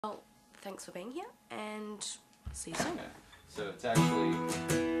Well, thanks for being here, and see you soon. Okay. So it's actually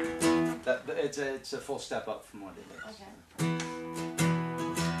it's a full step up from what it is. Okay.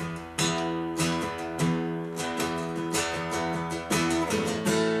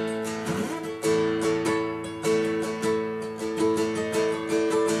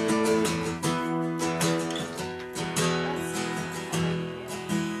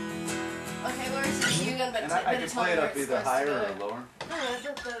 And I can play it up either higher or lower. No,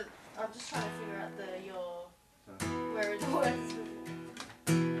 I'm just trying to figure out where it was.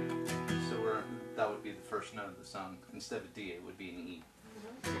 So that would be the first note of the song. Instead of D, it would be an E.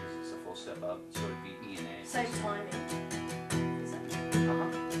 Because it's a full step up, so it would be E and A. Same timing.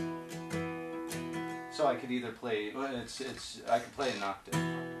 So I could either play. Well, I could play an octave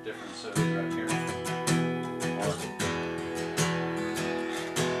different. So either up here or.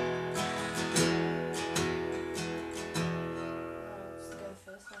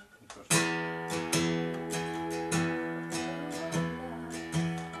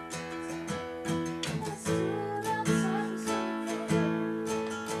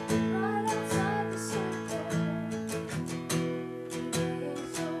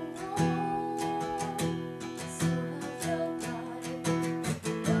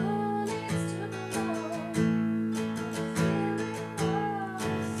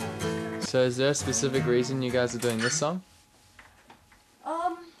 So is there a specific reason you guys are doing this song?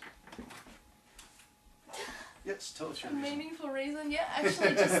 Yes, tell us your a reason. meaningful reason, yeah.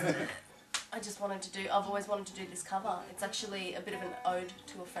 Actually, I've always wanted to do this cover. It's actually a bit of an ode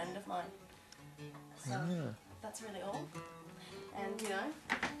to a friend of mine. So that's really all. And you know,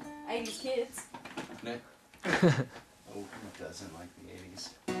 80s kids. No. Oh, who doesn't like the 80s?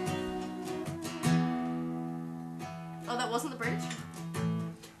 Oh, that wasn't the bridge?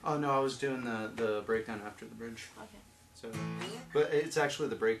 Oh no, I was doing the breakdown after the bridge. Okay. So, but it's actually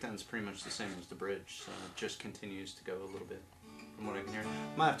the breakdown's pretty much the same as the bridge, so it just continues to go a little bit, from what I can hear.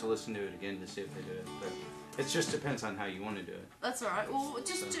 Might have to listen to it again to see if they do it, but it just depends on how you want to do it. That's alright. Well,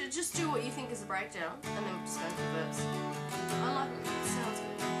 just do what you think is a breakdown, and then we'll just go into the verse. I like it. It sounds good.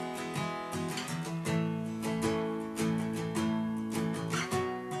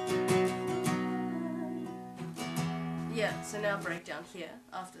 Yeah, so now breakdown here.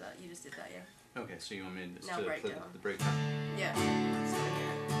 After that, you just did that, yeah? Okay, so you want me to play the breakdown? Yeah. Yeah.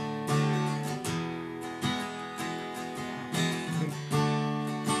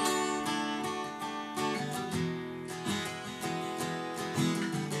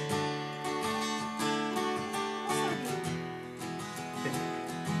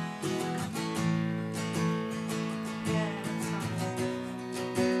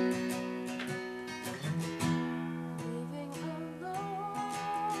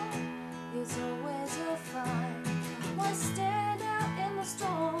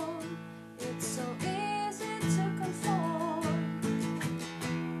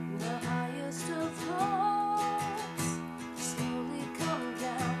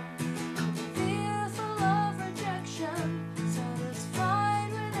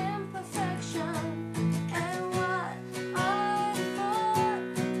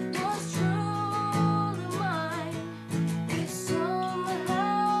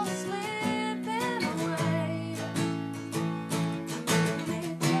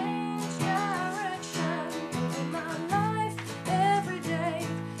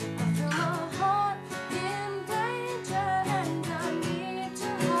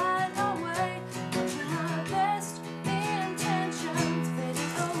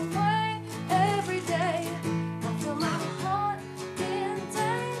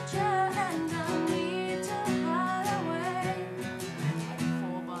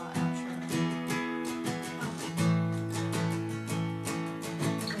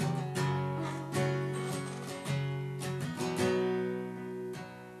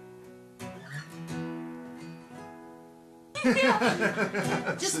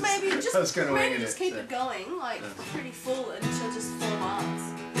 just maybe keep it going, like pretty full until just 4 bars.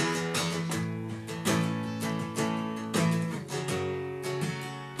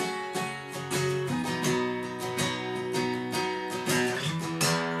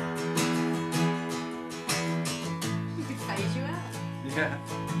 You could phase you out. Yeah.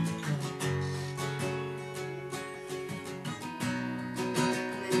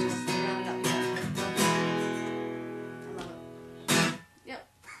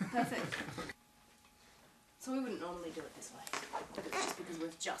 Perfect. So we wouldn't normally do it this way, but it's just because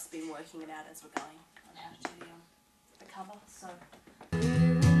we've just been working it out as we're going on how to do the cover, so.